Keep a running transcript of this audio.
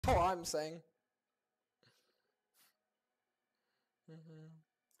That's all I'm saying.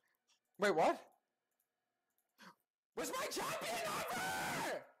 Wait, what? Where's my champion over?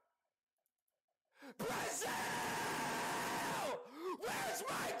 Brazil! Where's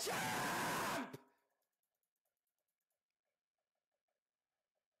my champ?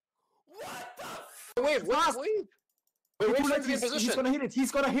 What the f- Wait, what? Wait, for him to be in position. He's gonna hit it.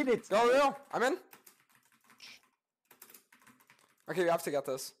 He's gonna hit it. Go. I'm in. Okay, we have to get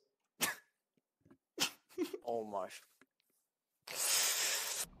this. Oh my.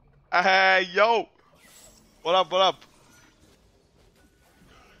 Hey, yo! What up, what up?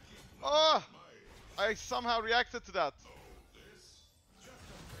 Oh! I somehow reacted to that.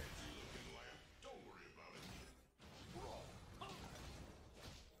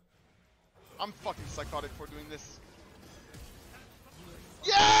 I'm fucking psychotic for doing this.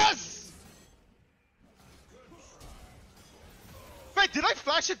 Yes! Wait, did I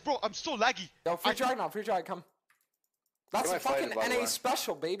flash it, bro? I'm so laggy. Yo, free drag now, free drag, come. That's a fucking NA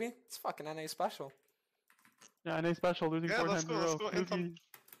special, baby. It's fucking NA special. Yeah, NA special, losing 4 times in a row.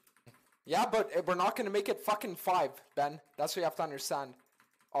 Yeah, but we're not gonna make it fucking 5, Ben. That's what you have to understand.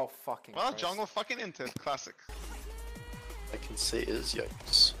 Oh, fucking Well, Christ. jungle fucking into it. Classic. I can say is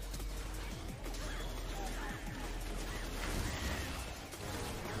yikes.